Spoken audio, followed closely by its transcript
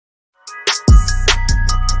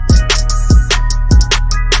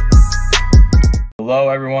Hello,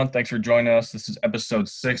 everyone. Thanks for joining us. This is episode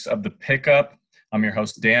 6 of The Pickup. I'm your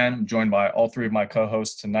host, Dan. I'm joined by all three of my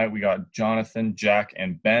co-hosts tonight. We got Jonathan, Jack,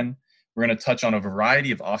 and Ben. We're going to touch on a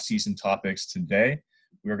variety of offseason topics today.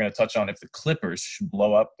 We're going to touch on if the Clippers should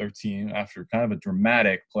blow up their team after kind of a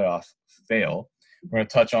dramatic playoff fail. We're going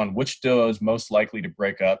to touch on which duo is most likely to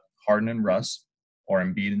break up, Harden and Russ, or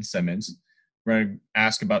Embiid and Simmons. We're going to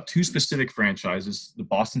ask about two specific franchises, the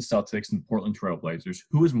Boston Celtics and the Portland Trail Blazers.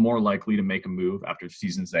 Who is more likely to make a move after the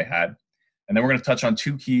seasons they had? And then we're going to touch on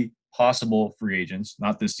two key possible free agents,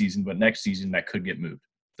 not this season, but next season, that could get moved.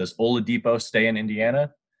 Does Oladipo stay in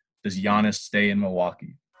Indiana? Does Giannis stay in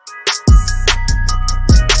Milwaukee?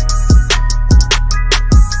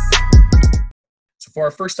 So for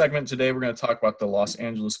our first segment today, we're going to talk about the Los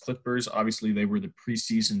Angeles Clippers. Obviously, they were the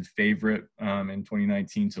preseason favorite in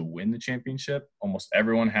 2019 to win the championship. Almost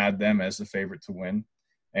everyone had them as the favorite to win.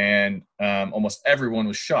 And almost everyone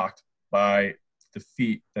was shocked by the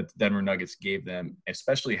defeat that the Denver Nuggets gave them,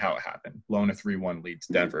 especially how it happened, blowing a 3-1 lead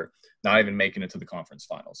to Denver, not even making it to the conference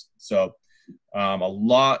finals. So a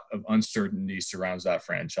lot of uncertainty surrounds that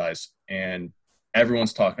franchise. And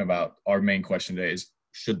everyone's talking about our main question today is,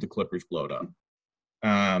 should the Clippers blow it up?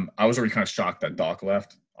 I was already kind of shocked that Doc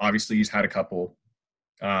left. Obviously, he's had a couple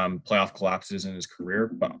playoff collapses in his career,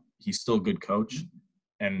 but he's still a good coach.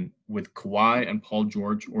 And with Kawhi and Paul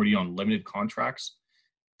George already on limited contracts,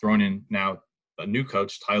 throwing in now a new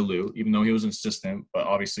coach, Ty Lue, even though he was an assistant, but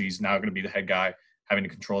obviously he's now going to be the head guy, having to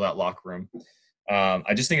control that locker room.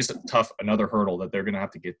 I just think it's another hurdle that they're going to have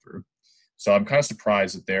to get through. So I'm kind of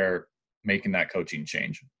surprised that they're making that coaching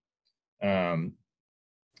change.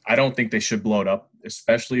 I don't think they should blow it up,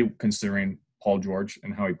 especially considering Paul George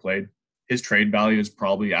and how he played. His trade value is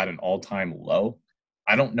probably at an all-time low.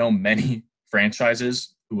 I don't know many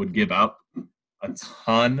franchises who would give up a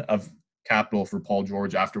ton of capital for Paul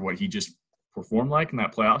George after what he just performed like in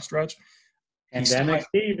that playoff stretch. And NXT,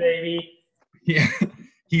 baby. Yeah,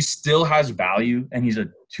 he still has value, and he's a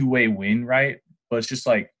two-way win, right? But it's just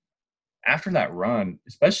like after that run,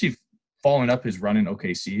 especially following up his run in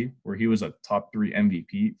OKC, where he was a top 3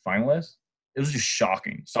 MVP finalist, it was just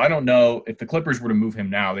shocking. So I don't know if the Clippers were to move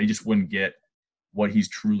him now, they just wouldn't get what he's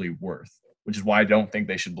truly worth, which is why I don't think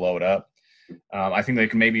they should blow it up. I think they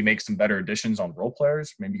can maybe make some better additions on role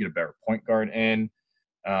players, maybe get a better point guard in.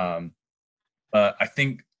 But I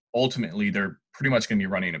think ultimately they're pretty much going to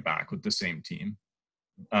be running it back with the same team,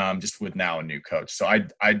 just with now a new coach. So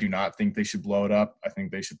I do not think they should blow it up. I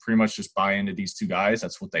think they should pretty much just buy into these two guys.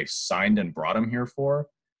 That's what they signed and brought them here for,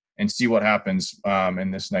 and see what happens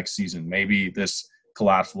in this next season. Maybe this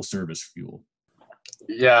collapse will serve as fuel.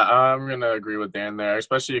 Yeah, I'm going to agree with Dan there,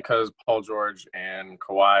 especially because Paul George and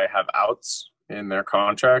Kawhi have outs in their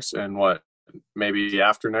contracts and maybe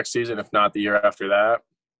after next season, if not the year after that.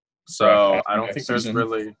 So Right, I don't think there's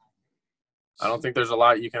a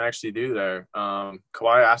lot you can actually do there.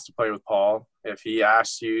 Kawhi asked to play with Paul. If he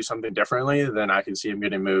asks you something differently, then I can see him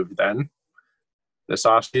getting moved then this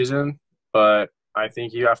offseason. But I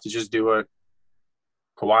think you have to just do what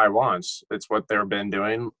Kawhi wants. It's what they've been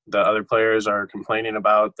doing. The other players are complaining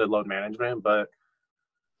about the load management, but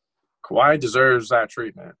Kawhi deserves that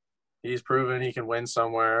treatment. He's proven he can win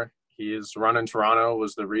somewhere. His run in Toronto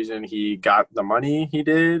was the reason he got the money he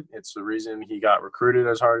did. It's the reason he got recruited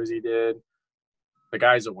as hard as he did. The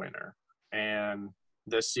guy's a winner. And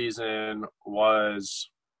this season was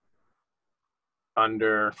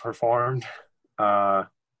underperformed, to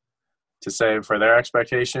say, for their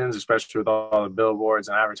expectations, especially with all the billboards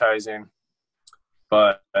and advertising.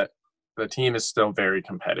 But the team is still very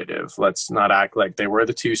competitive. Let's not act like they were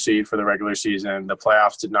the 2 seed for the regular season. The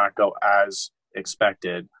playoffs did not go as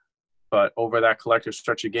expected. But over that collective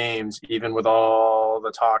stretch of games, even with all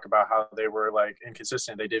the talk about how they were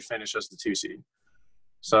inconsistent, they did finish as the 2 seed.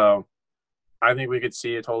 So I think we could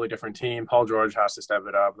see a totally different team. Paul George has to step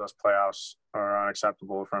it up. Those playoffs are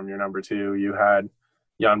unacceptable from your number 2. You had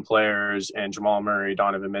young players and Jamal Murray,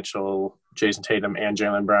 Donovan Mitchell, Jason Tatum, and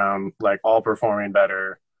Jaylen Brown, all performing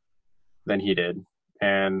better than he did.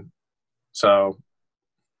 And so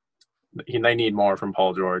they need more from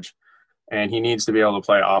Paul George. And he needs to be able to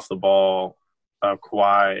play off the ball of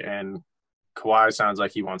Kawhi. And Kawhi sounds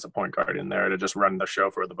like he wants a point guard in there to just run the show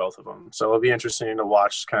for the both of them. So it'll be interesting to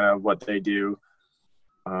watch kind of what they do.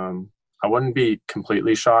 I wouldn't be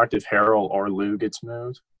completely shocked if Harrell or Lou gets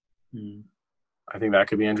moved. I think that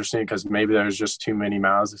could be interesting because maybe there's just too many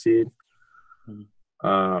mouths to feed.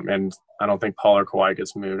 And I don't think Paul or Kawhi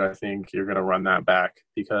gets moved. I think you're going to run that back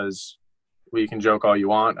because we can joke all you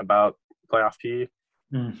want about playoff P,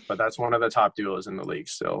 but that's one of the top duos in the league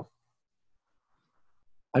still.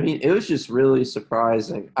 I mean, it was just really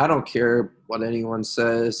surprising. I don't care what anyone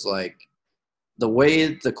says. Like, the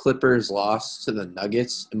way the Clippers lost to the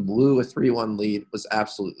Nuggets and blew a 3-1 lead was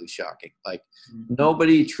absolutely shocking. Like,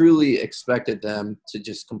 nobody truly expected them to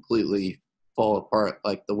just completely fall apart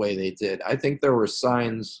like the way they did. I think there were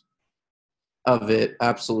signs of it,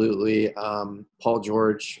 absolutely. Paul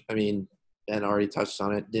George, I mean, Ben already touched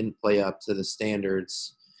on it, didn't play up to the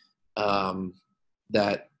standards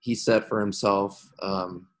that he set for himself.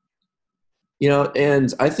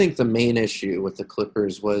 And I think the main issue with the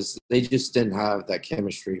Clippers was they just didn't have that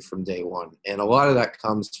chemistry from day one. And a lot of that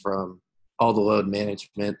comes from all the load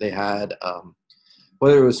management they had,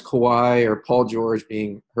 whether it was Kawhi or Paul George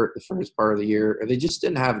being hurt the first part of the year, or they just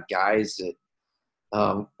didn't have guys that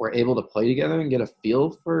were able to play together and get a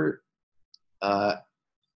feel for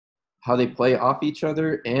how they play off each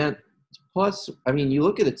other. And plus, I mean, you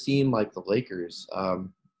look at a team like the Lakers,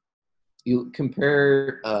 you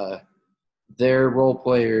compare their role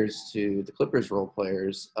players to the Clippers role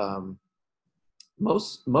players.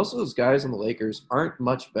 Most of those guys on the Lakers aren't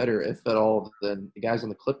much better, if at all, than the guys on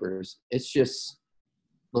the Clippers. It's just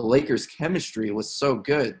the Lakers' chemistry was so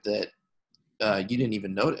good that you didn't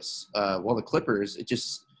even notice. While the Clippers,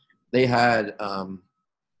 they had,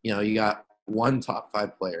 you got one top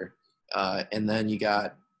 5 player, and then you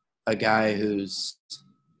got a guy who's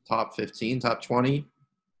top 15, top 20,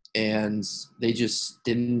 and they just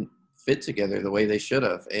didn't fit together the way they should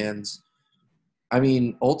have. And I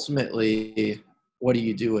mean, ultimately, what do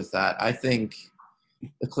you do with that? I think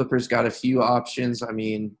the Clippers got a few options. I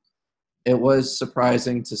mean, it was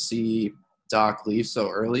surprising to see Doc leave so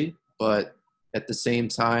early, but at the same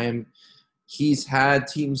time, he's had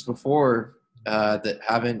teams before that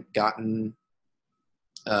haven't gotten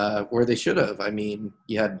where they should have. I mean,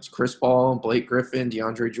 you had Chris Paul, Blake Griffin,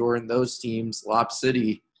 DeAndre Jordan, those teams, Lob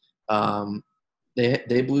City.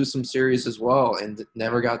 They blew some series as well and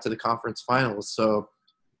never got to the conference finals. So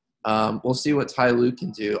we'll see what Ty Lue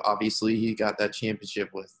can do. Obviously, he got that championship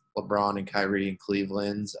with LeBron and Kyrie in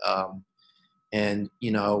Cleveland. And,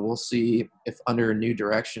 we'll see if under a new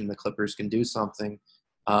direction the Clippers can do something.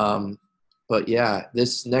 But, yeah,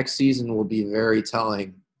 this next season will be very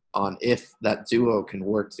telling on if that duo can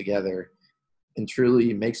work together and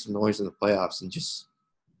truly make some noise in the playoffs and just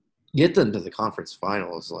get them to the conference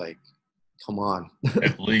finals. Like, come on.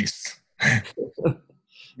 At least.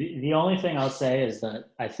 The only thing I'll say is that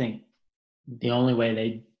I think the only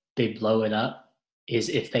way they blow it up is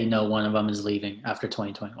if they know one of them is leaving after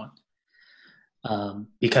 2021.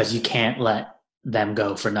 Because you can't let them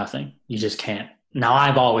go for nothing. You just can't. Now,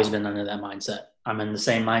 I've always been under that mindset. I'm in the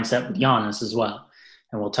same mindset with Giannis as well,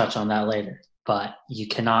 and we'll touch on that later. But you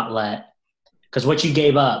cannot because what you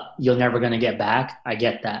gave up, you're never going to get back. I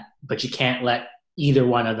get that. But you can't let either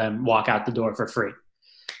one of them walk out the door for free.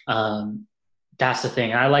 That's the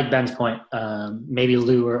thing. And I like Ben's point. Maybe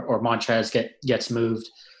Lou or Montrez gets moved.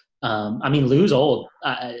 I mean, Lou's old.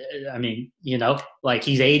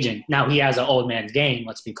 He's aging. Now he has an old man's game,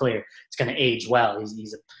 let's be clear. It's going to age well.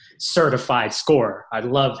 He's a certified scorer. I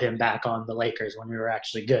love him back on the Lakers when we were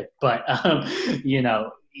actually good. But,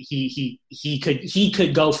 he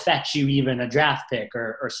could go fetch you even a draft pick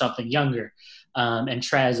or something younger. And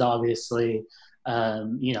Trez, obviously,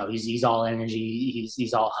 he's all energy.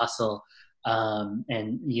 He's all hustle.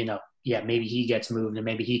 Maybe he gets moved and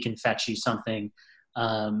maybe he can fetch you something.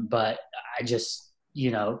 But I just,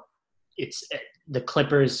 the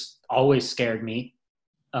Clippers always scared me.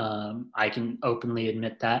 I can openly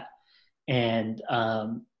admit that. And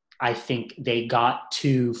I think they got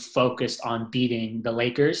too focused on beating the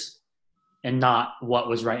Lakers and not what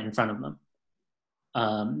was right in front of them.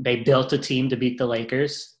 They built a team to beat the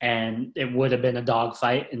Lakers, and it would have been a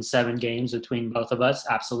dogfight in 7 games between both of us.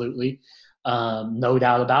 Absolutely. No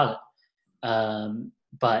doubt about it.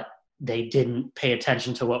 But they didn't pay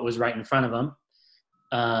attention to what was right in front of them.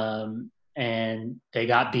 And they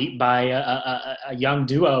got beat by a young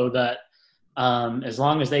duo that, as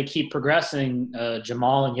long as they keep progressing,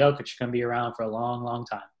 Jamal and Jokic are going to be around for a long, long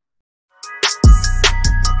time.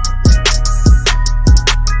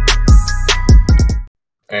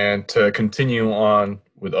 And to continue on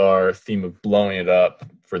with our theme of blowing it up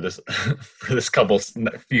for this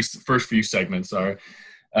first few segments, we're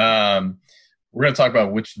going to talk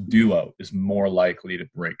about which duo is more likely to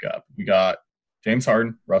break up. We got James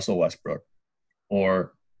Harden, Russell Westbrook,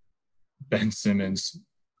 or Ben Simmons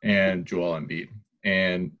and Joel Embiid.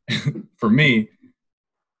 And for me,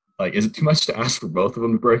 is it too much to ask for both of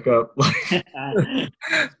them to break up?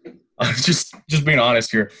 I'm just being honest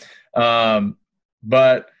here.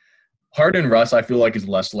 But Harden and Russ, I feel like, is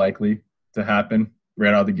less likely to happen.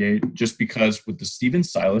 right out of the gate, just because with the Steven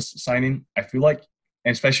Silas signing, I feel like,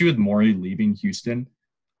 and especially with Morey leaving Houston,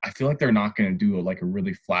 I feel like they're not going to do a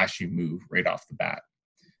really flashy move right off the bat.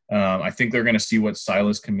 I think they're going to see what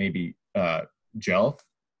Silas can maybe gel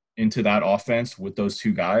into that offense with those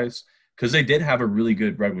two guys, because they did have a really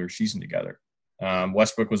good regular season together.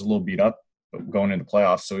 Westbrook was a little beat up going into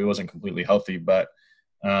playoffs, so he wasn't completely healthy. But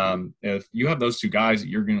if you have those two guys,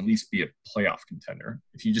 you're going to at least be a playoff contender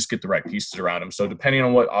if you just get the right pieces around them. So depending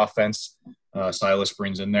on what offense Silas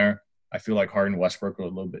brings in there, I feel like Harden and Westbrook are a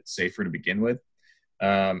little bit safer to begin with.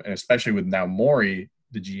 And especially with now Morey,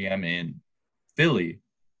 the GM in Philly,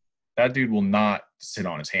 that dude will not sit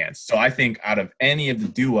on his hands. So I think out of any of the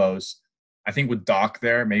duos, I think with Doc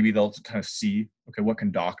there, maybe they'll kind of see, okay, what can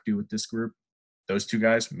Doc do with this group? Those two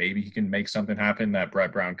guys, maybe he can make something happen that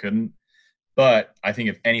Brett Brown couldn't. But I think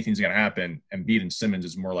if anything's going to happen, Embiid and Simmons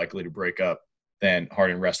is more likely to break up than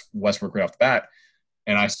Harden and Westbrook right off the bat.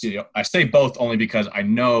 And I say both only because I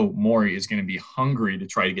know Morey is going to be hungry to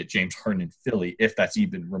try to get James Harden in Philly, if that's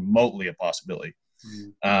even remotely a possibility.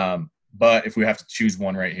 But if we have to choose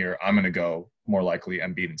one right here, I'm going to go more likely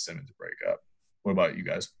Embiid and Simmons to break up. What about you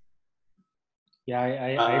guys? Yeah,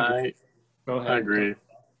 I agree. Go ahead.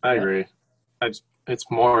 I agree.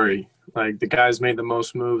 It's Morey. Like, the guy's made the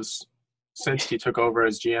most moves since he took over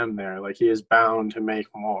as GM there. Like, he is bound to make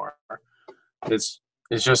more. It's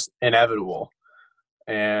just inevitable.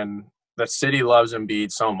 And the city loves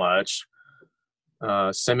Embiid so much.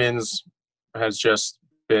 Simmons has just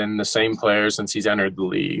been the same player since he's entered the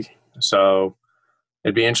league. So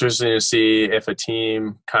it'd be interesting to see if a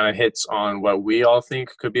team kind of hits on what we all think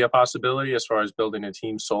could be a possibility as far as building a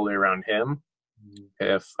team solely around him.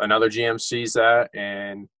 If another GM sees that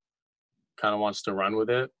and kind of wants to run with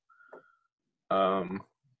it.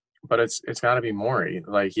 But it's got to be Morey.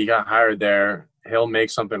 Like, he got hired there. He'll make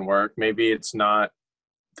something work. Maybe it's not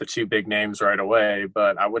the two big names right away,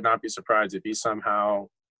 but I would not be surprised if he somehow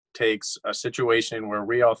takes a situation where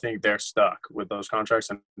we all think they're stuck with those contracts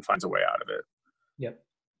and finds a way out of it. Yep.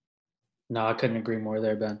 No, I couldn't agree more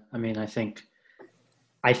there, Ben. I mean, I think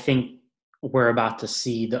we're about to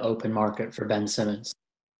see the open market for Ben Simmons.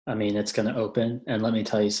 I mean, it's going to open, and let me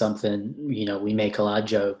tell you something, we make a lot of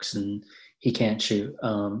jokes and he can't shoot.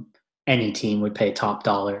 Any team would pay a top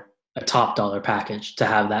dollar package to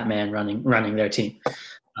have that man running their team.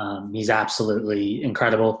 He's absolutely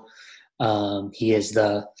incredible. He is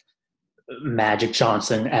the Magic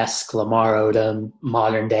Johnson-esque Lamar Odom,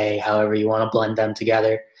 modern day, however you want to blend them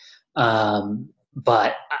together.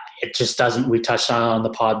 But it just doesn't – we touched on the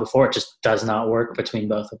pod before. It just does not work between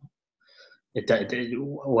both of them.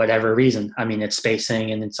 Whatever reason. I mean, it's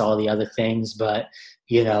spacing and it's all the other things, but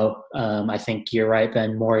I think you're right,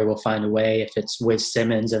 Ben. Morey will find a way, if it's with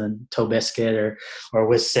Simmons and Tobiscuit or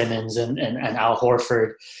with Simmons and Al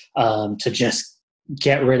Horford, to just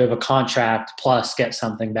get rid of a contract plus get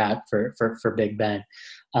something back for Big Ben.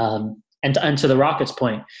 And to the Rockets'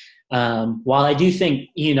 point, while I do think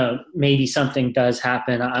maybe something does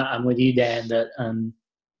happen, I'm with you, Dan. That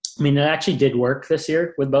it actually did work this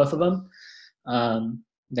year with both of them.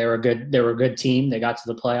 They were a good team. They got to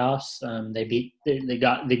the playoffs. They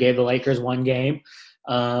gave the Lakers one game.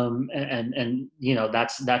 And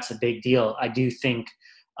that's a big deal. I do think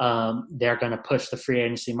they're going to push the free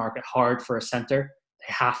agency market hard for a center.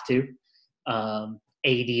 They have to.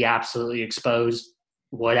 AD absolutely exposed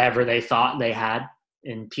whatever they thought they had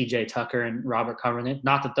in PJ Tucker and Robert Covington.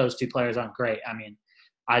 Not that those two players aren't great. I mean,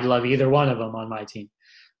 I'd love either one of them on my team.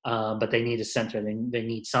 But they need a center. They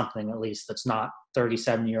need something at least that's not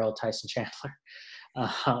 37-year-old Tyson Chandler.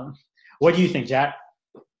 What do you think, Jack?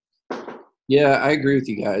 Yeah, I agree with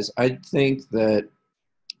you guys. I think that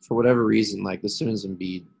for whatever reason, like, the Simmons and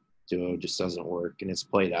Embiid duo just doesn't work, and it's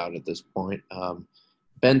played out at this point.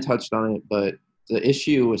 Ben touched on it, but the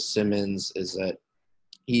issue with Simmons is that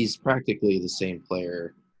he's practically the same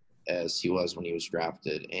player as he was when he was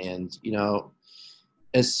drafted. And,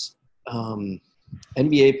 as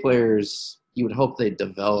NBA players, you would hope they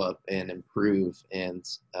develop and improve and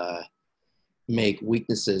make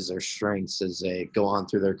weaknesses or strengths as they go on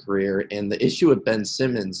through their career. And the issue with Ben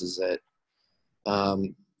Simmons is that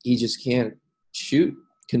he just can't shoot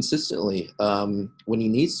consistently when he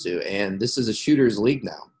needs to. And this is a shooter's league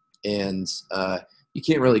now. And you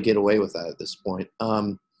can't really get away with that at this point.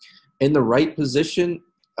 In the right position,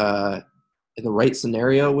 in the right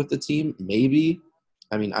scenario with the team, maybe.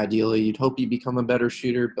 I mean, ideally, you'd hope you become a better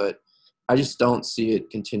shooter, but I just don't see it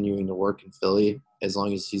continuing to work in Philly as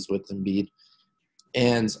long as he's with Embiid.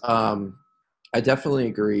 And I definitely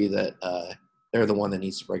agree that they're the one that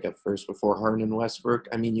needs to break up first before Harden and Westbrook.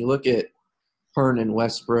 I mean, you look at Harden and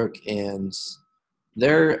Westbrook, and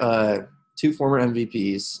they're two former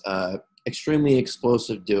MVPs, extremely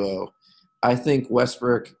explosive duo. I think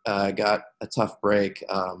Westbrook got a tough break,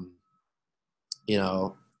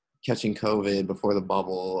 catching COVID before the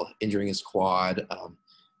bubble, injuring his quad.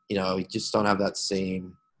 You just don't have that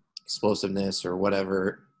same explosiveness or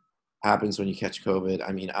whatever happens when you catch COVID.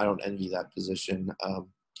 I mean, I don't envy that position.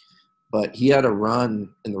 But he had a run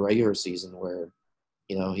in the regular season where,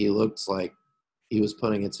 he looked like he was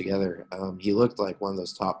putting it together. He looked like one of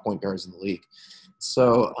those top point guards in the league.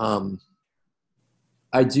 So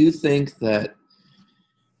I do think that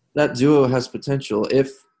duo has potential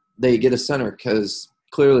if they get a center, because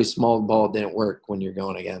clearly small ball didn't work when you're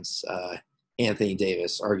going against Anthony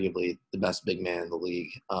Davis, arguably the best big man in the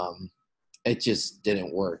league. It just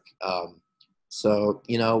didn't work. So,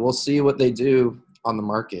 we'll see what they do on the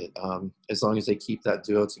market. As long as they keep that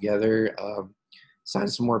duo together, sign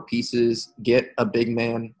some more pieces, get a big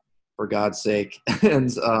man, for God's sake,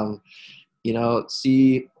 and,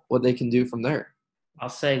 see what they can do from there. I'll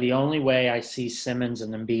say the only way I see Simmons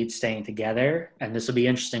and Embiid staying together, and this will be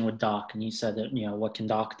interesting with Doc, and you said that, what can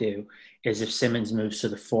Doc do, is if Simmons moves to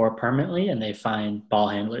the 4 permanently and they find ball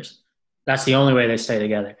handlers. That's the only way they stay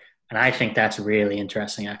together. And I think that's really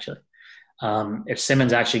interesting, actually. If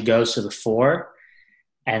Simmons actually goes to the 4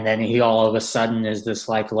 and then he all of a sudden is this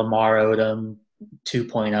like Lamar Odom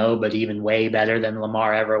 2.0, but even way better than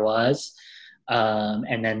Lamar ever was.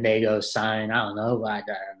 And then they go sign, I don't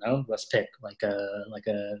know, let's pick like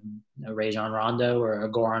a Rajon Rondo or a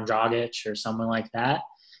Goran Dragic or someone like that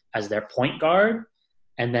as their point guard,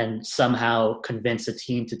 and then somehow convince a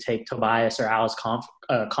team to take Tobias or Al's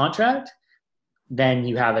contract, then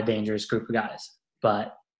you have a dangerous group of guys.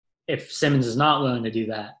 But if Simmons is not willing to do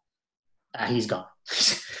that, he's gone.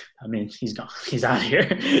 I mean, he's gone. He's out of here.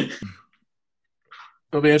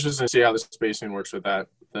 It'll be interesting to see how the spacing works with that.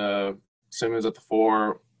 The Simmons at the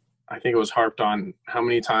 4, I think it was harped on how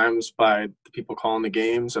many times by the people calling the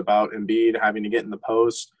games about Embiid having to get in the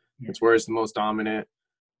post. Yeah. It's where he's the most dominant.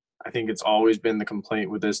 I think it's always been the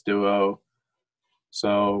complaint with this duo.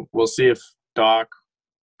 So we'll see if Doc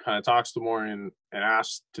kind of talks to more and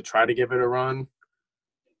asks to try to give it a run.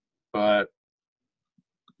 But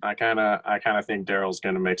I kind of think Daryl's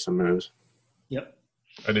going to make some moves. Yep.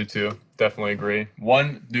 I do too. Definitely agree.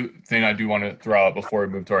 One thing I do want to throw out before we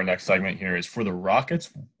move to our next segment here is for the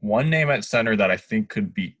Rockets, one name at center that I think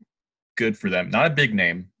could be good for them, not a big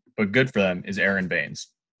name, but good for them, is Aaron Baines.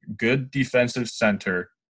 Good defensive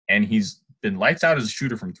center, and he's been lights out as a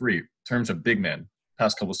shooter from 3 in terms of big men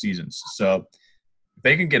past couple seasons. So if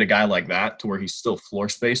they can get a guy like that to where he's still floor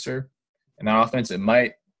spacer in that offense, it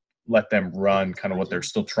might let them run kind of what they're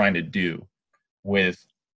still trying to do with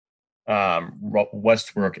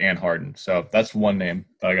Westbrook and Harden. So that's one name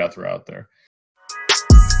that I got to throw out there.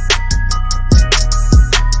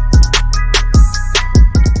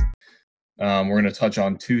 We're going to touch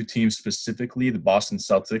on 2 teams specifically, the Boston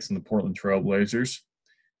Celtics and the Portland Trail Blazers.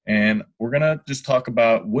 And we're going to just talk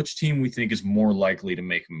about which team we think is more likely to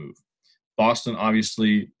make a move. Boston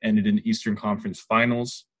obviously ended in the Eastern Conference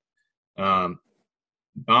Finals.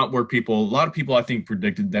 Not where a lot of people I think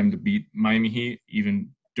predicted them to beat Miami Heat, even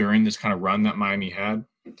during this kind of run that Miami had.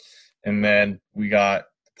 And then we got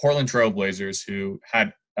Portland Trail Blazers, who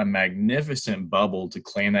had a magnificent bubble to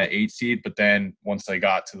claim that 8 seed, but then once they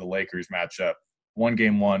got to the Lakers matchup,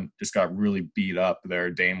 game 1 just got really beat up there.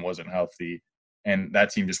 Dame wasn't healthy, and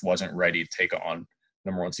that team just wasn't ready to take on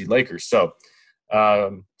number 1 seed Lakers. So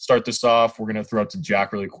start this off. We're going to throw it to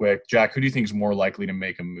Jack really quick. Jack, who do you think is more likely to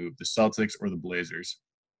make a move, the Celtics or the Blazers?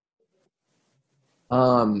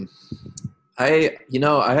 I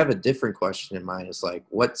have a different question in mind. It's like,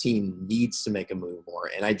 what team needs to make a move more?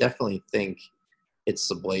 And I definitely think it's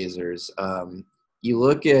the Blazers. You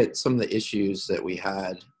look at some of the issues that we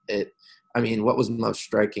had. What was most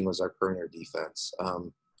striking was our perimeter defense.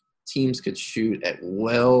 Teams could shoot at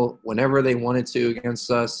will whenever they wanted to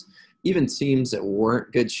against us. Even teams that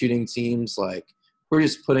weren't good shooting teams, like, we're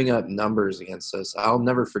just putting up numbers against us. I'll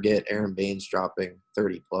never forget Aaron Baines dropping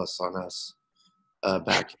 30-plus on us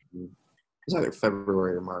back in – it was either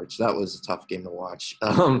February or March. That was a tough game to watch.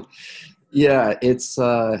 I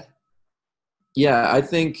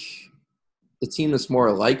think the team that's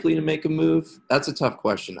more likely to make a move, that's a tough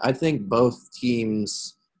question. I think both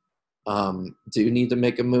teams do need to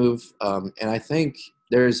make a move. And I think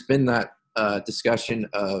there's been that discussion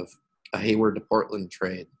of a Hayward to Portland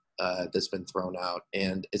trade that's been thrown out.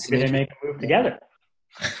 And it's going to make a move together.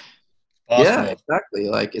 Yeah, exactly.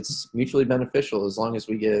 Like, it's mutually beneficial as long as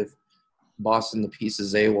we give Boston the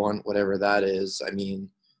pieces they want, whatever that is. I mean,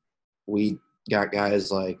 we got guys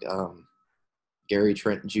like Gary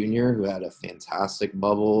Trent Jr., who had a fantastic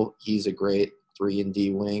bubble. He's a great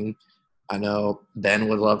 3-and-D wing. I know Ben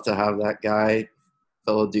would love to have that guy,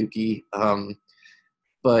 fellow Dookie.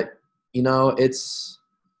 But,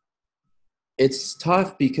 it's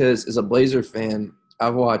tough because as a Blazer fan,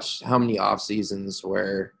 I've watched how many off seasons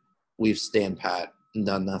where we've stand pat and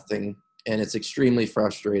done nothing. And it's extremely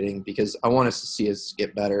frustrating because I want us to see us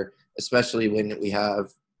get better, especially when we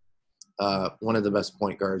have one of the best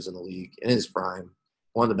point guards in the league in his prime,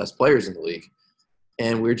 one of the best players in the league.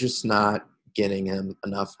 And we're just not getting him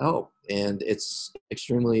enough help. And it's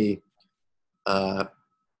extremely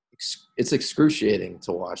it's excruciating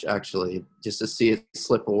to watch, actually, just to see it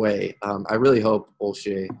slip away. I really hope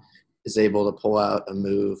Olshey is able to pull out a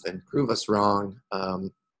move and prove us wrong.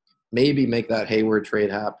 Maybe make that Hayward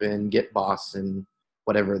trade happen, get Boston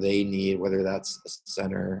whatever they need, whether that's a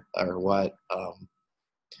center or what.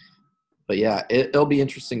 But, yeah, it'll be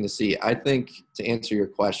interesting to see. I think, to answer your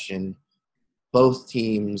question, both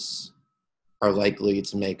teams are likely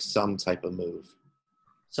to make some type of move.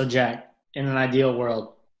 So, Jack, in an ideal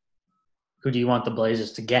world, who do you want the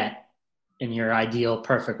Blazers to get in your ideal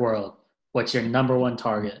perfect world? What's your number one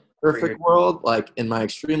target? Perfect world, like in my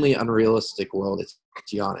extremely unrealistic world, it's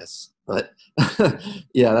Giannis. But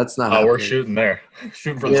yeah, that's not. Oh, we're shooting there.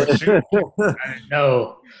 Shooting for the shoot.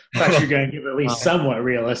 No, I thought you were going to give at least somewhat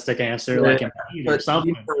realistic answer, like in Heat or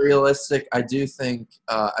something. Realistic, I do think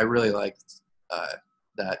I really liked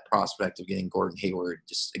that prospect of getting Gordon Hayward,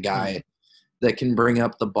 just a guy that can bring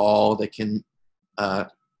up the ball, that can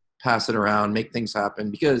pass it around, make things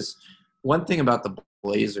happen. Because one thing about the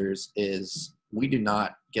Blazers is we do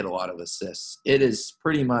not get a lot of assists. It is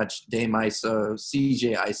pretty much Dame ISO,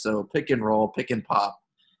 CJ ISO, pick and roll, pick and pop.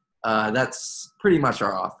 That's pretty much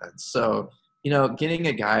our offense. So, getting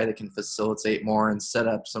a guy that can facilitate more and set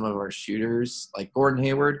up some of our shooters like Gordon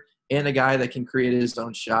Hayward, and a guy that can create his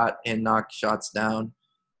own shot and knock shots down,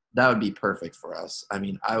 that would be perfect for us. I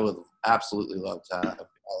mean, I would absolutely love to have a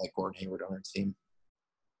guy like Gordon Hayward on our team.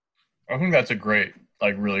 I think that's a great,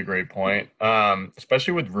 really great point,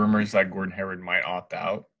 especially with rumors that Gordon Hayward might opt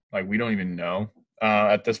out. We don't even know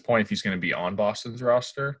at this point if he's going to be on Boston's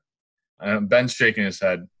roster. Ben's shaking his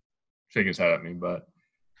head at me, but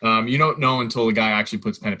you don't know until the guy actually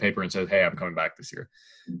puts pen and paper and says, hey, I'm coming back this year.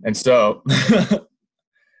 And so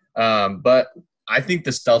but I think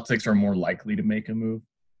the Celtics are more likely to make a move.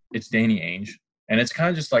 It's Danny Ainge. And it's kind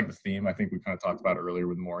of just like the theme I think we kind of talked about earlier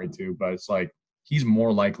with Morey too, but it's like he's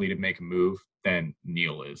more likely to make a move than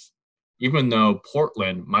Neil is, even though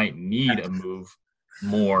Portland might need a move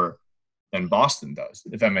more than Boston does,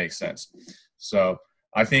 if that makes sense. So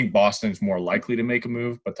I think Boston's more likely to make a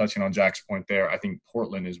move, but touching on Jack's point there, I think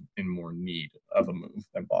Portland is in more need of a move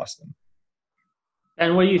than Boston.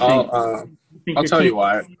 And what do you think? I'll tell you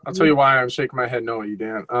why. I'm shaking my head no at you,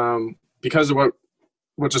 Dan. Because of what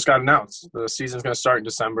just got announced. The season's going to start in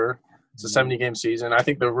December. It's a 70-game season. I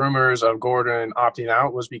think the rumors of Gordon opting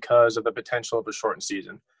out was because of the potential of a shortened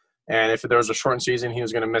season. And if there was a shortened season, he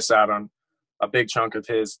was going to miss out on a big chunk of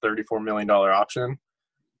his $34 million option.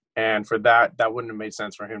 And for that wouldn't have made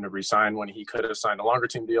sense for him to resign when he could have signed a longer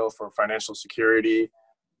team deal for financial security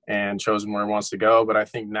and chosen where he wants to go. But I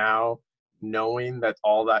think now, knowing that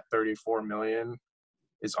all that $34 million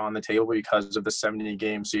is on the table because of the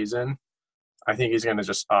 70-game season, I think he's going to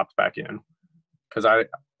just opt back in. Because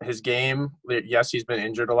his game, yes, he's been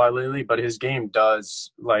injured a lot lately, but his game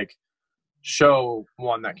does show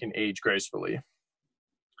one that can age gracefully.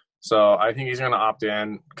 So I think he's going to opt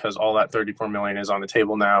in because all that $34 million is on the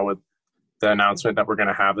table now with the announcement that we're going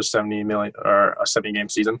to have a 70-game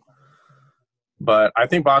season. But I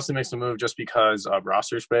think Boston makes a move just because of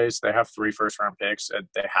roster space. They have 3 first-round picks, and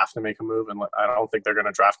they have to make a move, and I don't think they're going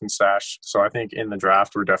to draft and stash. So I think in the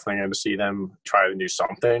draft, we're definitely going to see them try to do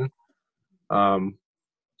something.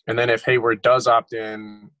 And then if Hayward does opt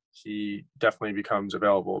in, he definitely becomes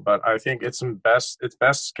available. But I think it's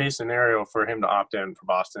best case scenario for him to opt in for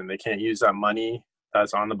Boston. They can't use that money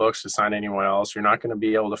that's on the books to sign anyone else. You're not going to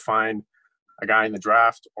be able to find a guy in the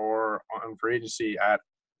draft or on free agency at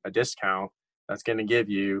a discount that's going to give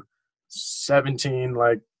you 17,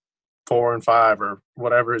 4 and 5 or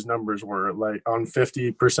whatever his numbers were, on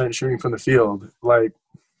 50% shooting from the field.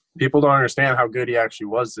 People don't understand how good he actually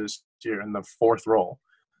was this year in the 4th role.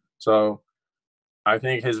 So I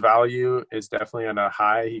think his value is definitely on a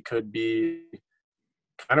high. He could be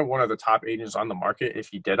kind of one of the top agents on the market if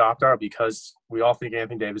he did opt out, because we all think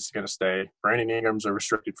Anthony Davis is going to stay. Brandon Ingram's a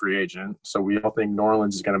restricted free agent, so we all think New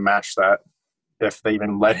Orleans is going to match that if they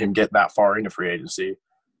even let him get that far into free agency.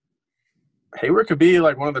 Hayward could be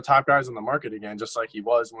one of the top guys on the market again, just like he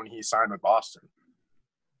was when he signed with Boston.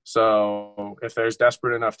 So if there's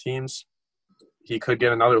desperate enough teams, he could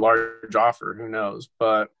get another large offer. Who knows?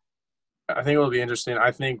 But I think it will be interesting.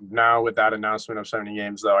 I think now with that announcement of 70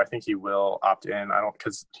 games, though, I think he will opt in.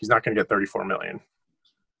 Because he's not going to get $34 million.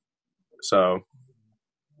 So,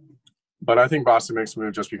 but I think Boston makes a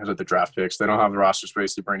move just because of the draft picks. They don't have the roster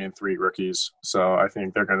space to bring in 3 rookies. So I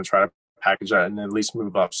think they're going to try to package that and at least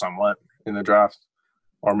move up somewhat in the draft,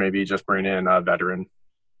 or maybe just bring in a veteran.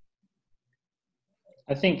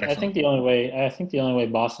 I think the only way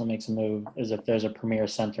Boston makes a move is if there's a premier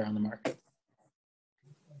center on the market.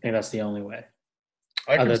 I think that's the only way.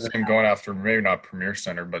 I could see him going after maybe not premier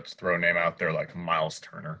center, but to throw a name out there like Miles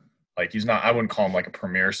Turner. Like he's not. I wouldn't call him like a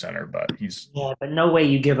premier center, but he's. Yeah, but no way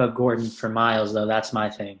you give up Gordon for Miles though. That's my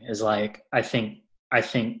thing. Is like I think.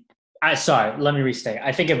 Sorry, let me restate.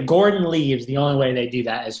 I think if Gordon leaves, the only way they do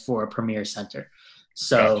that is for a premier center.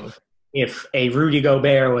 So Gotcha. if a Rudy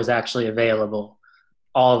Gobert was actually available,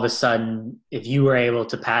 all of a sudden, if you were able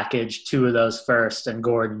to package 2 of those first and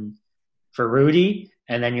Gordon for Rudy,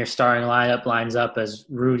 and then your starting lineup lines up as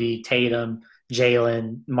Rudy, Tatum,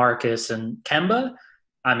 Jalen, Marcus, and Kemba,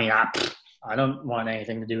 I mean, I don't want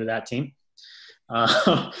anything to do with that team.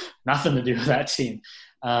 Nothing to do with that team.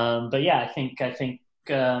 But yeah, I think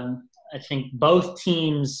both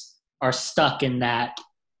teams are stuck in that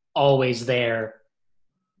always there,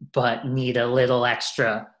 but need a little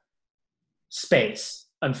extra space,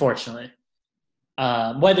 unfortunately.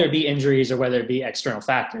 Whether it be injuries or whether it be external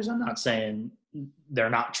factors, I'm not saying they're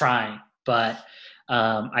not trying, but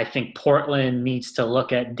I think Portland needs to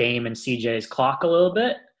look at Dame and CJ's clock a little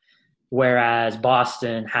bit, whereas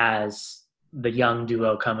Boston has the young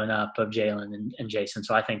duo coming up of Jalen and Jason.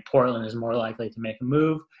 So I think Portland is more likely to make a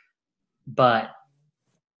move, but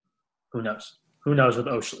who knows? Who knows with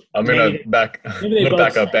Oshie? I'm gonna back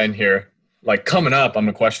up Ben here. Like coming up, I'm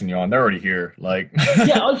gonna question you on. They're already here. Like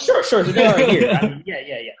yeah, sure. They're already here. I mean,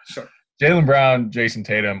 yeah, sure. Jaylen Brown, Jason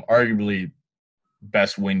Tatum, arguably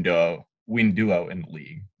best win duo in the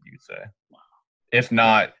league. You could say. Wow. If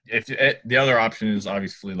not, the other option is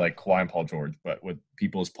obviously like Kawhi and Paul George, but with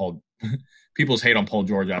people's hate on Paul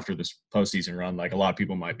George after this postseason run, like a lot of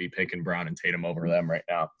people might be picking Brown and Tatum over them right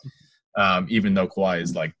now, even though Kawhi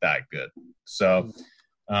is like that good. So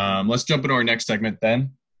let's jump into our next segment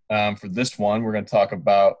then. For this one, we're going to talk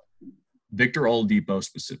about Victor Oladipo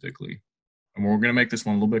specifically. And we're going to make this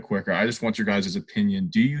one a little bit quicker. I just want your guys' opinion.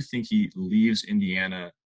 Do you think he leaves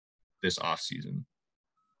Indiana this offseason?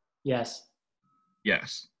 Yes.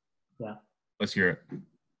 Yes. Yeah. Let's hear it.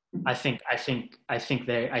 I think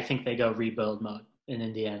they go rebuild mode in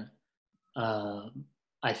Indiana.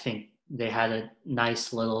 I think they had a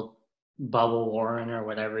nice little bubble Warren or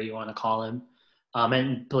whatever you want to call him.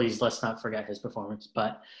 And please let's not forget his performance.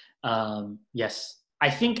 But yes, I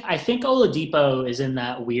think Oladipo is in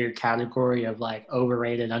that weird category of like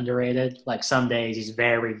overrated, underrated. Like some days he's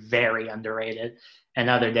very, very underrated, and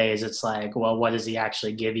other days it's like, well, what does he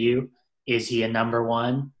actually give you? Is he a number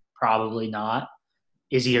one? Probably not.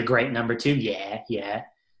 Is he a great number two? Yeah.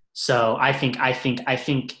 So I think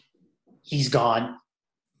he's gone.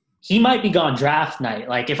 He might be gone draft night.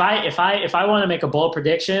 Like if I want to make a bold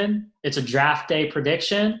prediction, it's a draft day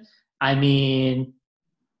prediction. I mean,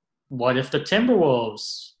 what if the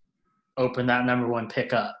Timberwolves open that number one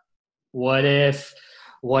pick up? What if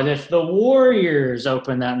the Warriors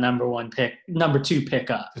open that number two pick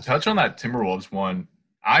up? To touch on that Timberwolves one,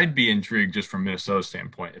 I'd be intrigued just from Minnesota's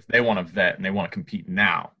standpoint. If they want to vet and they want to compete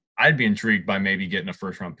now, I'd be intrigued by maybe getting a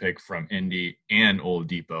first-round pick from Indy and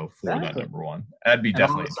Oladipo for that number one. That'd be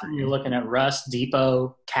definitely intriguing. You're looking at Russ,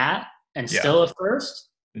 Depot, Cat, and still a first?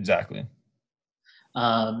 Exactly.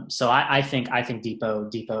 So I think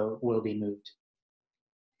Depot will be moved.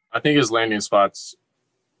 I think his landing spots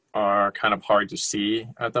are kind of hard to see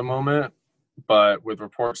at the moment, but with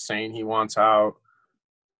reports saying he wants out,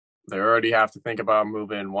 they already have to think about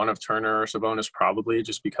moving one of Turner or Sabonis probably,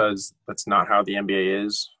 just because that's not how the NBA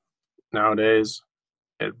is nowadays.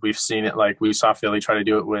 We've seen it, like we saw Philly try to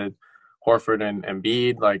do it with Horford and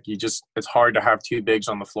Embiid. Like it's hard to have 2 bigs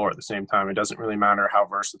on the floor at the same time. It doesn't really matter how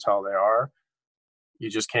versatile they are. You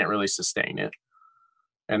just can't really sustain it.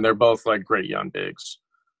 And they're both like great young bigs.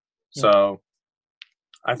 Yeah. So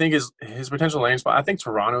I think his potential landing spot, I think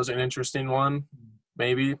Toronto's an interesting one,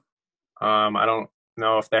 maybe. I don't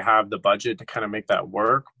know if they have the budget to kind of make that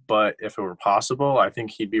work, but if it were possible, I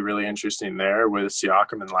think he'd be really interesting there with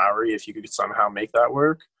Siakam and Lowry if you could somehow make that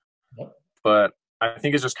work. Yep. But I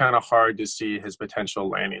think it's just kind of hard to see his potential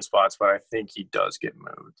landing spots, but I think he does get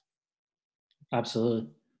moved. Absolutely.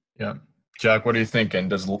 Yeah. Jack, what are you thinking?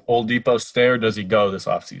 Does Oladipo stay or does he go this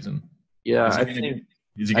offseason? Yeah, is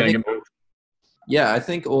he going to get moved? Yeah, I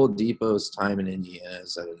think Oladipo's time in Indiana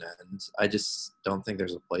is at an end. I just don't think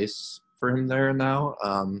there's a place for him there now.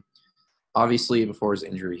 Obviously, before his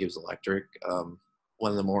injury, he was electric,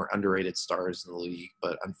 one of the more underrated stars in the league.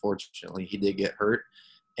 But unfortunately, he did get hurt.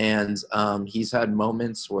 And he's had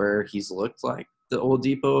moments where he's looked like the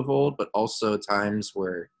Oladipo of old, but also times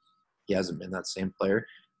where he hasn't been that same player.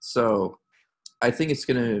 So I think it's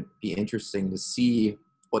going to be interesting to see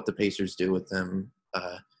what the Pacers do with him.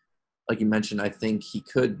 Like you mentioned, I think he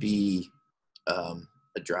could be a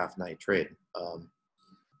draft night trade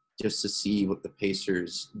just to see what the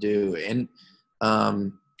Pacers do. And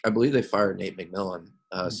I believe they fired Nate McMillan,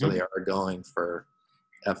 so they are going for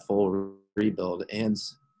a full rebuild. And,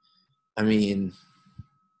 I mean,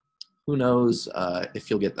 who knows if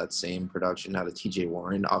you'll get that same production out of TJ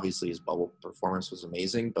Warren. Obviously, his bubble performance was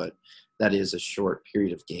amazing, but that is a short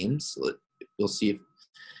period of games. So we'll see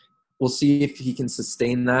if he can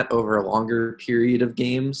sustain that over a longer period of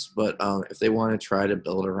games. But if they want to try to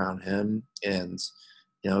build around him and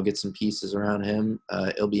get some pieces around him,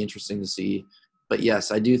 it'll be interesting to see. But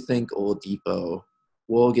yes, I do think Oladipo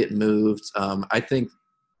will get moved. I think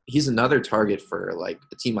he's another target for like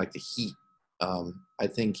a team like the Heat. I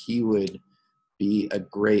think he would be a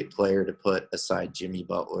great player to put aside Jimmy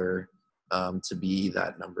Butler to be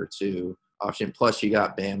that number 2 option. Plus, you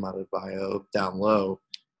got Bam Adebayo down low.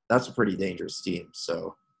 That's a pretty dangerous team.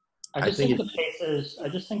 So I just think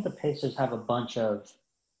the Pacers have a bunch of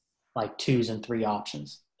like 2s and 3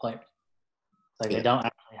 options players. Like they don't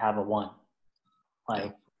actually have a 1.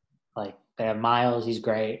 Like they have Miles, he's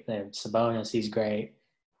great. They have Sabonis, he's great.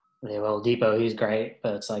 They have Oladipo, he's great.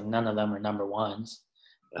 But it's like none of them are number 1s.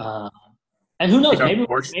 And who knows? Maybe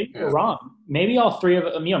we're wrong. Maybe all 3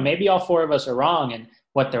 of maybe all 4 of us are wrong. And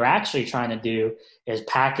what they're actually trying to do is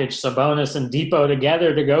package Sabonis and Depot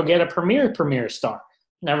together to go get a premier star.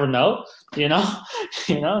 Never know,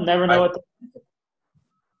 never know what.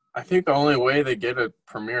 I think the only way they get a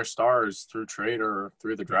premier star is through trade or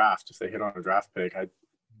through the draft. If they hit on a draft pick,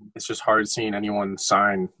 it's just hard seeing anyone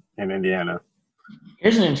sign in Indiana.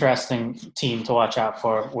 Here's an interesting team to watch out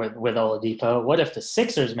for with Oladipo. What if the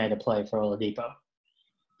Sixers made a play for Oladipo?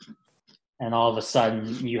 And all of a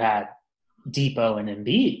sudden you had Depot and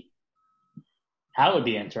Embiid. That would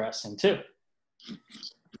be interesting too.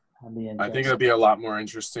 I think it'll be a lot more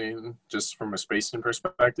interesting just from a spacing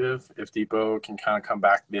perspective. If Depot can kind of come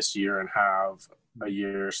back this year and have a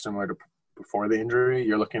year similar to before the injury,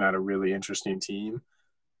 you're looking at a really interesting team.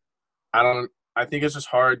 I think it's just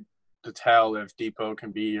hard to tell if Depot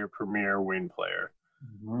can be your premier win player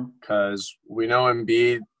because we know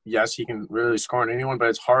Embiid, yes, he can really score on anyone, but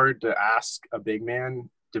it's hard to ask a big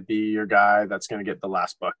man to be your guy that's going to get the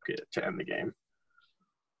last bucket to end the game.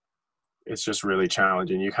 It's just really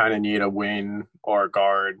challenging. You kind of need a wing or a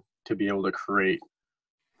guard to be able to create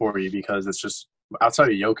for you because it's just outside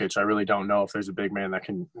of Jokic, I really don't know if there's a big man that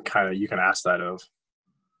can you can ask that of.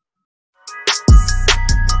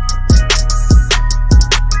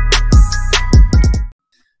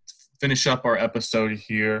 Finish up our episode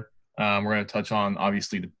here. We're going to touch on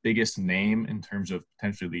obviously the biggest name in terms of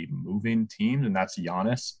potentially moving teams, and that's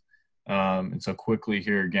Giannis. And so quickly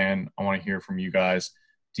here again, I want to hear from you guys.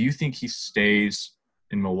 Do you think he stays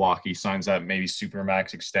in Milwaukee, signs that maybe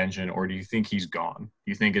supermax extension, or do you think he's gone?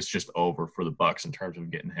 Do you think it's just over for the Bucks in terms of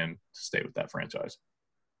getting him to stay with that franchise?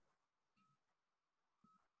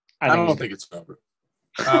 I don't think it's over.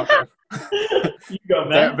 Okay. You go,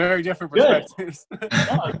 man. Very different perspectives.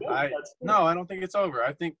 I don't think it's over.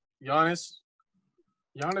 I think Giannis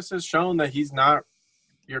has shown that he's not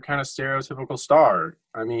your kind of stereotypical star.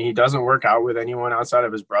 I mean, he doesn't work out with anyone outside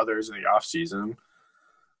of his brothers in the offseason.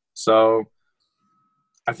 So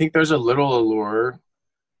I think there's a little allure,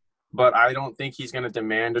 but I don't think he's going to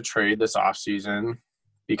demand a trade this offseason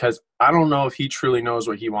because I don't know if he truly knows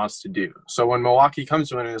what he wants to do. So when Milwaukee comes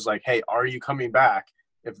to him and is like, hey, are you coming back?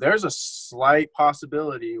 If there's a slight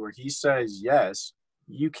possibility where he says yes,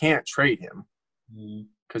 you can't trade him.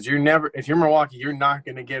 Because if you're Milwaukee, you're not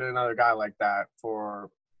going to get another guy like that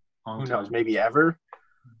for who knows, maybe ever.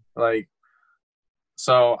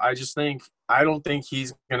 So I don't think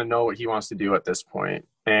he's going to know what he wants to do at this point.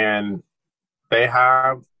 And they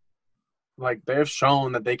have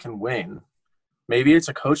shown that they can win. Maybe it's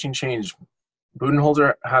a coaching change.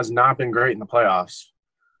 Budenholzer has not been great in the playoffs.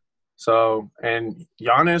 So, and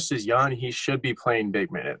Giannis is young. He should be playing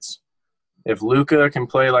big minutes. If Luka can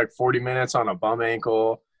play like 40 minutes on a bum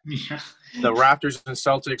ankle, the Raptors and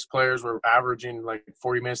Celtics players were averaging like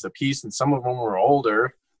 40 minutes apiece, and some of them were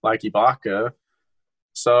older, like Ibaka.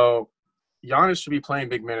 So Giannis should be playing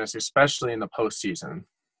big minutes, especially in the postseason.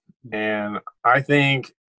 And I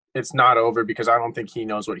think it's not over because I don't think he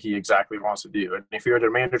knows what he exactly wants to do. And if you're a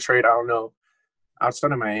demand a trade, I don't know,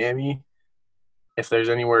 outside of Miami, if there's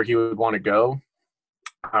anywhere he would want to go.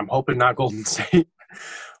 I'm hoping not Golden State,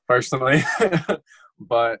 personally.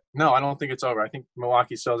 But, no, I don't think it's over. I think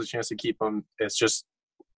Milwaukee still has a chance to keep him. It's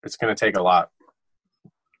going to take a lot.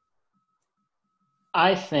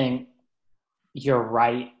 I think you're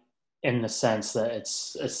right in the sense that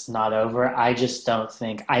it's not over. I just don't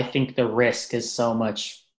think – I think the risk is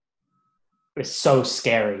it's so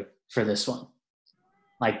scary for this one.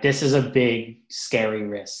 Like, this is a big, scary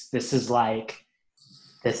risk. This is like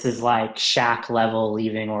Shaq level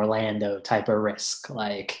leaving Orlando type of risk.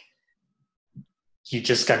 Like, you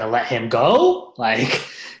just gonna let him go? Like,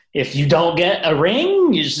 if you don't get a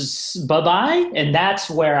ring, you just bye-bye? And that's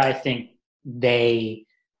where I think they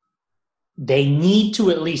need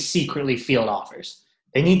to at least secretly field offers.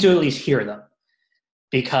 They need to at least hear them.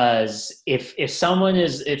 Because if someone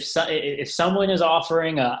is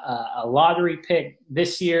offering a lottery pick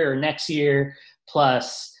this year or next year,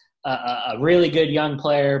 plus a really good young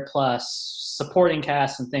player, plus supporting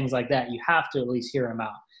cast and things like that, you have to at least hear them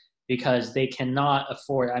out, because they cannot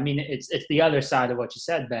afford. I mean, it's the other side of what you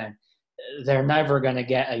said, Ben. They're never going to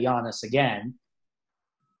get a Giannis again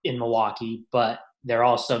in Milwaukee, but they're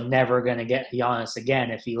also never going to get Giannis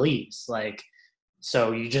again if he leaves. Like.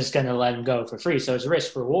 So you're just going to let him go for free. So it's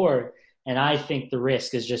risk reward. And I think the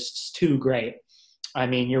risk is just too great. I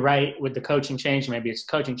mean, you're right with the coaching change. Maybe it's a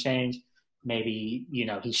coaching change. Maybe,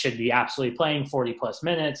 he should be absolutely playing 40-plus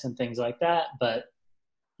minutes and things like that. But,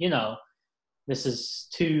 this is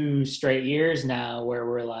 2 straight years now where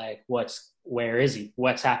we're like, where is he?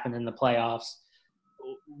 What's happened in the playoffs?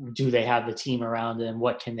 Do they have the team around him?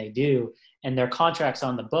 What can they do? And their contracts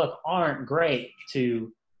on the book aren't great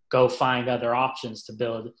to go find other options to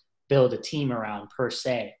build a team around per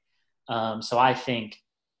se. So I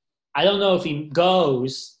don't know if he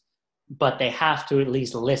goes, but they have to at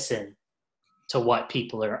least listen to what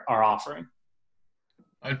people are offering.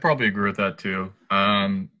 I'd probably agree with that too.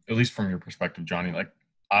 At least from your perspective, Johnny. Like,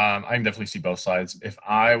 I can definitely see both sides. If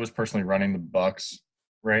I was personally running the Bucks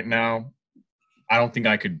right now, I don't think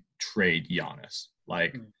I could trade Giannis.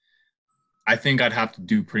 Like, I think I'd have to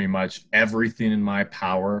do pretty much everything in my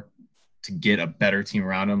power to get a better team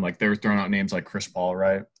around him. Like, they were throwing out names like Chris Paul,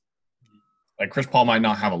 right? Like, Chris Paul might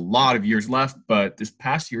not have a lot of years left, but this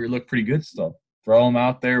past year he looked pretty good still. Throw him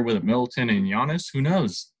out there with a Middleton and Giannis, who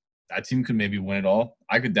knows? That team could maybe win it all.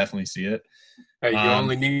 I could definitely see it. Hey, you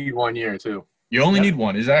only need 1 year, too. You only need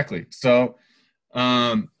one, exactly. So,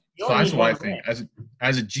 that's what I think.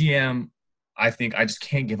 As a GM, I think I just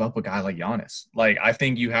can't give up a guy like Giannis. Like, I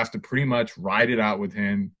think you have to pretty much ride it out with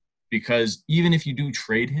him, because even if you do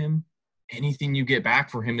trade him, anything you get back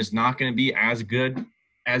for him is not going to be as good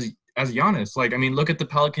as Giannis. Like, I mean, look at the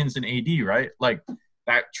Pelicans and AD, right? Like,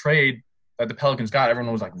 that trade that the Pelicans got,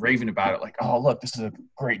 everyone was like raving about it. Like, oh, look, this is a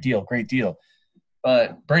great deal.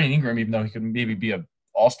 But Brandon Ingram, even though he could maybe be an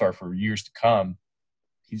all-star for years to come,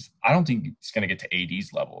 I don't think he's going to get to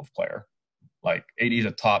AD's level of player. Like, AD is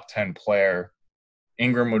a top 10 player.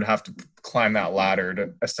 Ingram would have to climb that ladder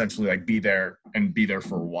to essentially like be there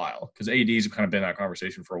for a while, because AD's kind of been in that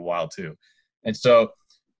conversation for a while too. And so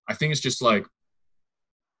I think it's just like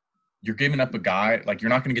you're giving up a guy, like you're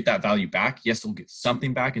not going to get that value back. Yes, they'll get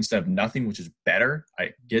something back instead of nothing, which is better.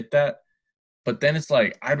 I get that. But then it's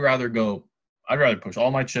like I'd rather push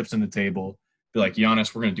all my chips in the table, be like,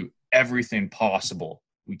 Giannis, we're going to do everything possible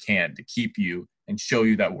we can to keep you and show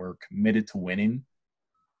you that we're committed to winning.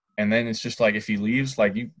 And then it's just like if he leaves,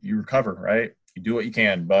 like you recover, right? You do what you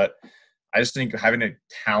can. But I just think having a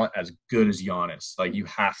talent as good as Giannis, like you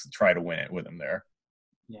have to try to win it with him there.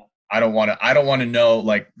 Yeah. I don't want to know,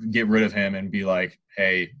 like, get rid of him and be like,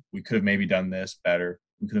 hey, we could have maybe done this better.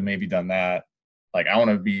 We could have maybe done that. Like,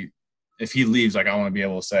 if he leaves, like, I want to be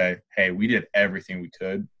able to say, hey, we did everything we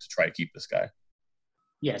could to try to keep this guy.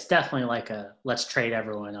 Yeah, it's definitely like let's trade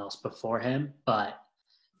everyone else before him, but,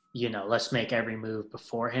 let's make every move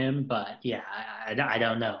before him. But, yeah, I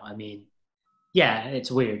don't know. I mean, yeah,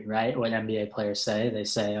 it's weird, right? What NBA players say. They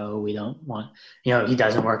say, oh, we don't want – he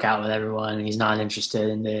doesn't work out with everyone and he's not interested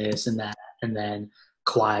in this and that. And then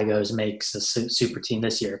Kawhi makes a super team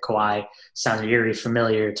this year. Kawhi sounded eerie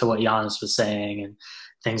familiar to what Giannis was saying and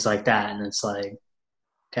things like that. And it's like,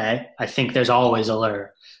 okay, I think there's always a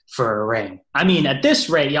lure for a ring. I mean, at this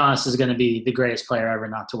rate, Giannis is going to be the greatest player ever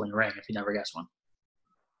not to win a ring if he never gets one.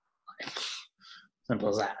 Simple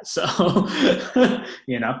as that. So,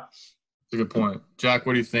 That's a good point. Jack,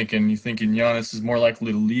 what are you thinking? You thinking Giannis is more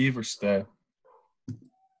likely to leave or stay?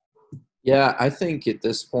 Yeah, I think at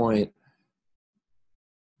this point,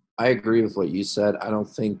 I agree with what you said. I don't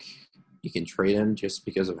think you can trade him just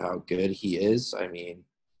because of how good he is. I mean,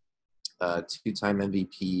 two-time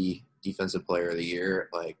MVP, Defensive Player of the Year.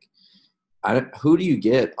 Like, who do you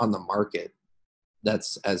get on the market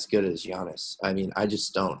that's as good as Giannis? I mean, I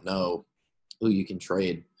just don't know who you can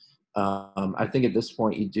trade. I think at this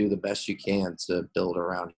point you do the best you can to build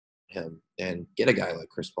around him and get a guy like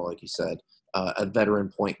Chris Paul, like you said, a veteran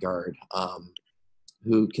point guard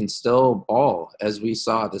who can still ball, as we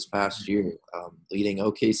saw this past year, leading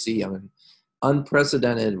OKC on an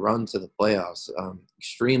unprecedented run to the playoffs.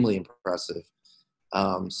 Extremely impressive.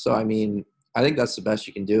 So, I mean, I think that's the best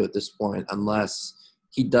you can do at this point, unless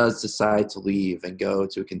he does decide to leave and go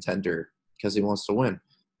to a contender because he wants to win.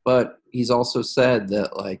 But he's also said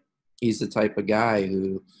that, like, he's the type of guy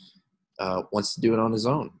who wants to do it on his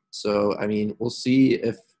own. So, I mean, we'll see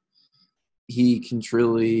if he can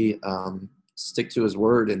truly stick to his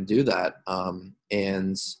word and do that,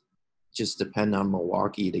 and just depend on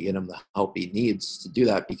Milwaukee to get him the help he needs to do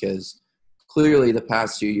that, because clearly the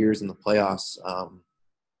past few years in the playoffs,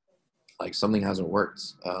 like, something hasn't worked.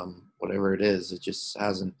 Whatever it is, it just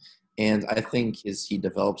hasn't. And I think as he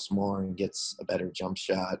develops more and gets a better jump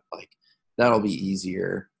shot, like, that'll be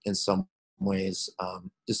easier in some ways,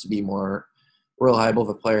 just to be more reliable of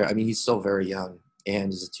a player. I mean, he's still very young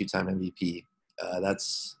and is a two-time MVP.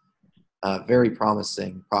 That's very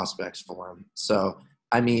promising prospects for him. So,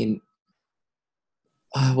 I mean,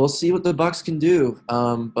 we'll see what the Bucks can do.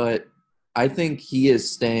 But I think he is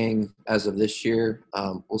staying as of this year.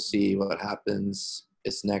 We'll see what happens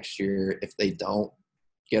this next year. If they don't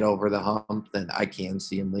get over the hump, then I can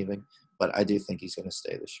see him leaving. But I do think he's going to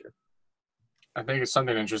stay this year. I think it's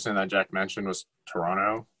something interesting that Jack mentioned was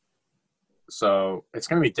Toronto. So it's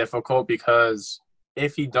going to be difficult because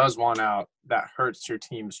if he does want out, that hurts your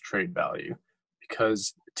team's trade value,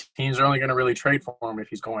 because teams are only going to really trade for him if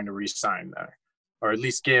he's going to re-sign there, or at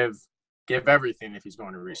least give everything if he's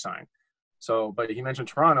going to re-sign. So, but he mentioned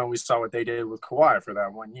Toronto, and we saw what they did with Kawhi for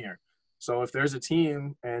that 1 year. So if there's a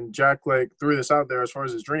team, and Jack, like, threw this out there as far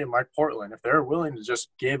as his dream, like Portland, if they're willing to just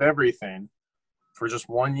give everything for just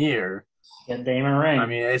 1 year, Get Damon ring. I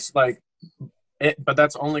mean, it's like but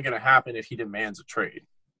that's only going to happen if he demands a trade.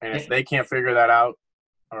 And if they can't figure that out,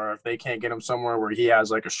 or if they can't get him somewhere where he has,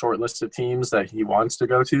 like, a short list of teams that he wants to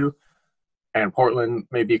go to, and Portland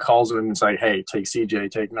maybe calls him and it's like, hey, take CJ,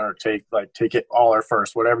 take Nurk, take it all or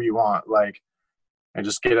first, whatever you want, like, and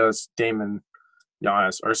just get us Damon,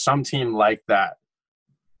 Giannis, or some team like that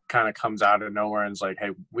kind of comes out of nowhere and is like, hey,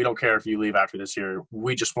 we don't care if you leave after this year.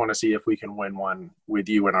 We just want to see if we can win one with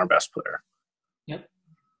you and our best player. Yep.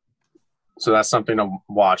 So that's something to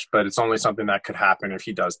watch, but it's only something that could happen if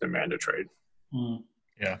he does demand a trade. Mm.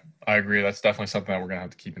 Yeah, I agree. That's definitely something that we're going to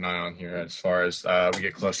have to keep an eye on here as far as we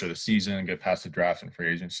get closer to the season and get past the draft and free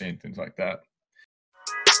agency and things like that.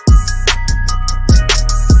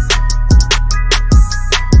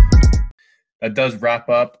 That does wrap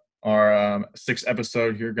up our sixth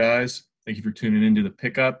episode here, guys. Thank you for tuning into the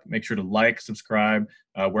Pickup. Make sure to like, subscribe,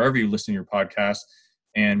 wherever you listen to your podcast.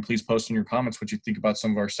 And please post in your comments what you think about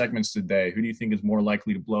some of our segments today. Who do you think is more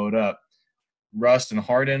likely to blow it up? Russ and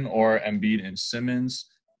Harden, or Embiid and Simmons?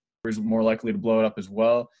 Who's more likely to blow it up as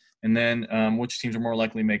well? And then which teams are more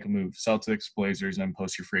likely to make a move? Celtics, Blazers, and then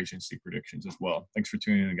post your free agency predictions as well. Thanks for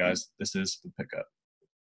tuning in, guys. This is the Pickup.